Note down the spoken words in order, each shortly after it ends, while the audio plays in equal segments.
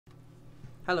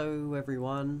Hello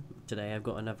everyone, today I've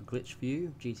got another glitch for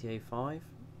you, GTA 5.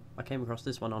 I came across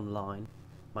this one online.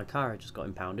 My car had just got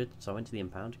impounded, so I went to the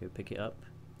impound to go pick it up.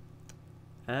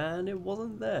 And it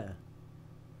wasn't there.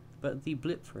 But the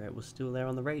blip for it was still there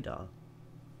on the radar.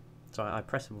 So I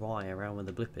pressed Y around where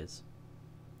the blip is.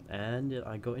 And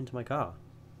I got into my car.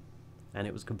 And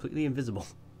it was completely invisible.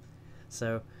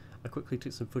 So I quickly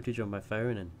took some footage on my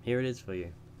phone and here it is for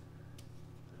you.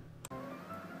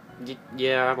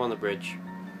 Yeah, I'm on the bridge.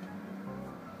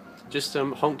 Just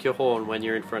honk your horn when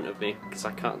you're in front of me, because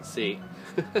I can't see.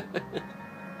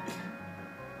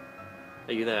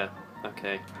 Are you there?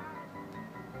 Okay.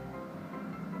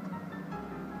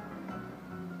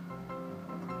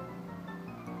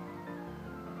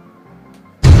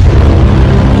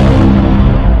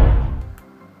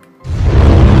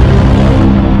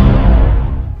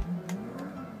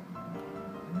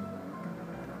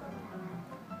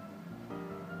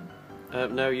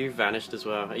 No, you vanished as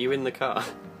well. Are you in the car?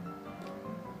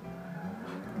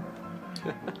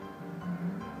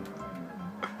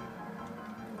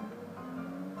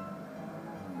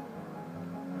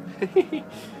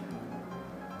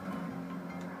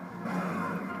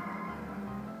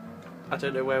 I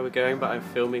don't know where we're going, but I'm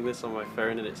filming this on my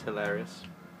phone and it's hilarious.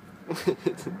 I'm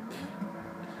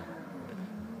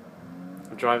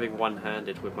driving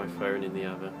one-handed with my phone in the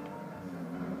other.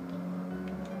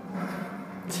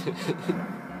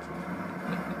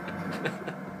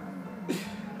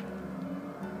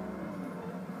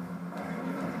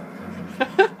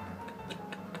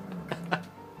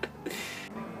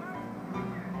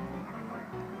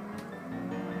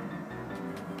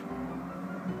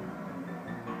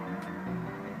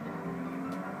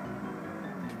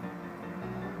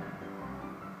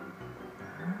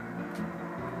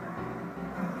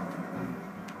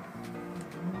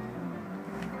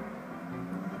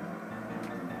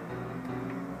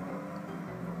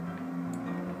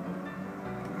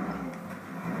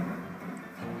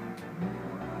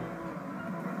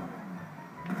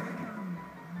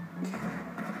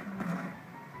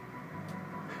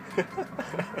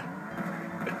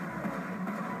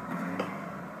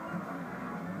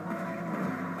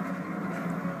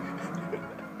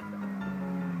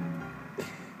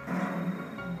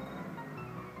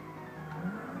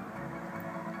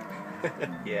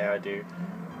 Yeah, I do.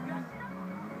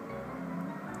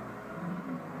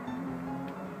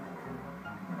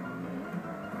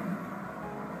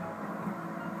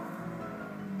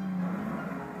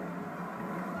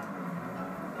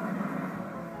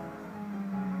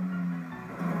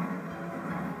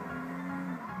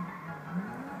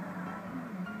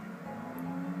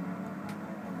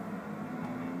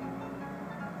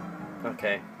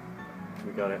 Okay,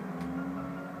 we got it.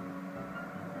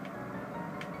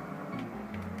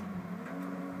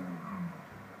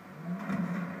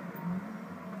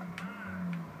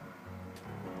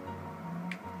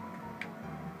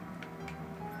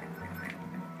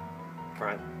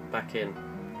 Right, back in.